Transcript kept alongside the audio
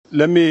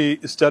let me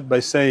start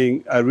by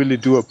saying I really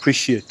do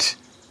appreciate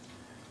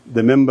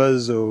the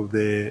members of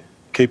the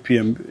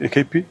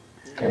KMPDU.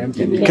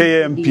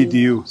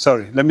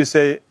 Sorry, let me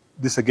say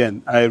this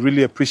again. I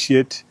really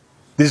appreciate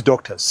these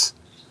doctors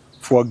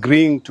for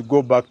agreeing to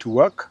go back to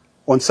work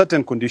on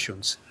certain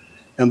conditions.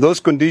 And those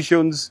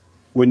conditions,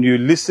 when you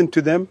listen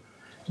to them,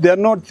 they are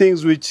not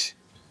things which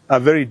are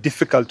very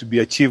difficult to be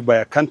achieved by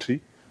a country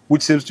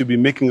which seems to be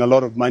making a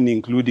lot of money,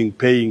 including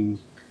paying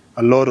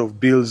a lot of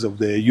bills of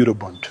the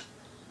Eurobond.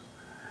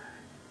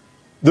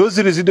 Those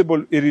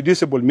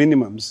irreducible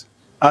minimums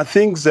are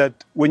things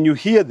that, when you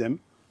hear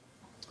them,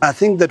 I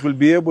think that will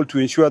be able to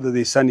ensure that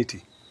there is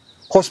sanity.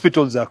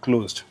 Hospitals are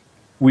closed.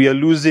 We are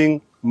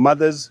losing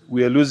mothers,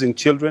 we are losing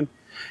children.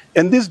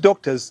 And these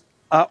doctors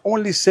are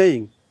only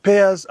saying, pay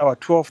us our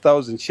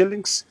 12,000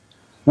 shillings,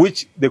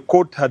 which the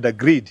court had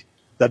agreed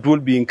that will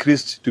be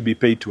increased to be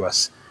paid to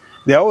us.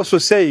 They are also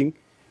saying,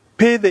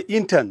 pay the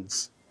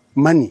interns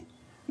money.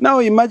 Now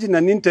imagine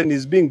an intern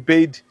is being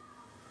paid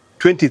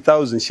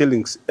 20,000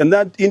 shillings, and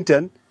that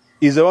intern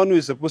is the one who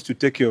is supposed to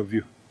take care of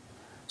you.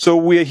 So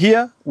we are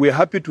here, we are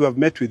happy to have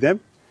met with them.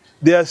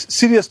 There are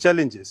serious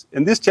challenges,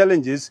 and these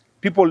challenges,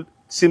 people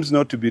seems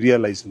not to be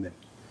realizing them.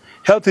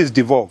 Health is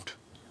devolved.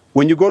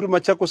 When you go to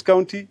Machakos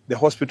County, the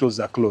hospitals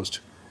are closed.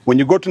 When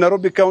you go to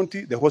Nairobi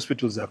County, the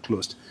hospitals are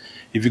closed.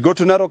 If you go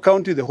to Narok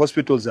County, the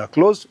hospitals are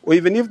closed, or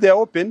even if they are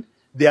open,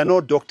 there are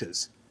no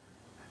doctors.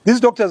 These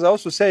doctors are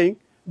also saying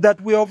that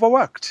we are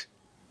overworked.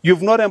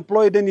 You've not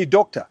employed any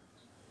doctor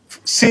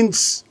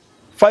since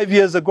 5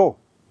 years ago.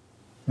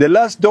 The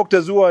last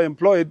doctors who are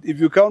employed, if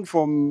you count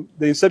from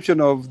the inception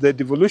of the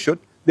devolution,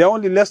 they are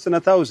only less than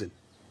 1,000.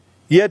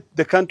 Yet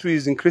the country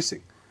is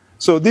increasing.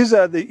 So these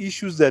are the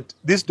issues that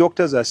these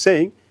doctors are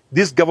saying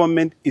this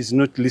government is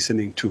not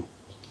listening to.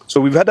 So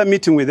we've had a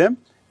meeting with them,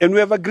 and we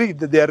have agreed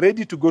that they are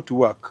ready to go to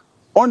work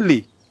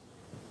only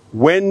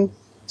when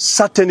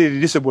certain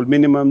irreducible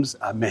minimums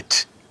are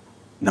met.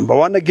 Number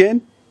one,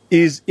 again,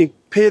 is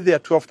pay their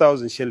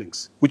 12,000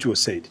 shillings, which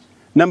was said.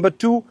 Number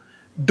two,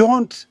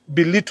 don't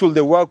belittle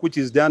the work which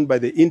is done by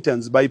the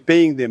interns by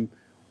paying them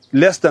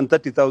less than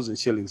 30,000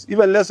 shillings,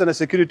 even less than a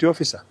security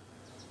officer.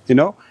 You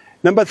know?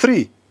 Number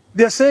three,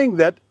 they're saying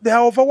that they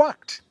are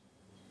overworked.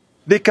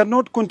 They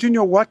cannot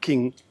continue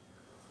working,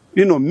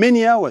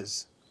 many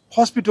hours.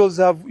 Hospitals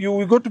you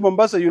will go to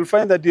Mombasa, you'll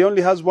find that they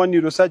only has one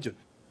neurosurgeon.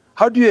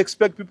 How do you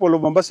expect people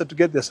of Mombasa to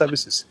get their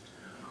services?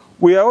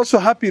 We are also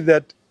happy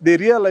that they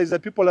realize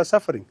that people are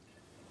suffering.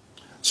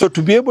 So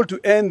to be able to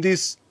end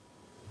this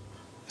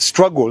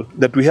struggle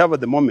that we have at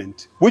the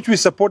moment, which we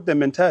support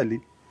them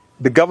entirely,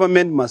 the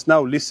government must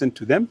now listen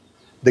to them.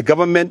 The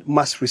government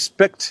must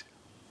respect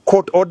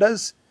court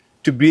orders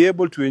to be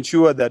able to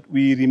ensure that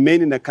we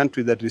remain in a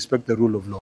country that respects the rule of law.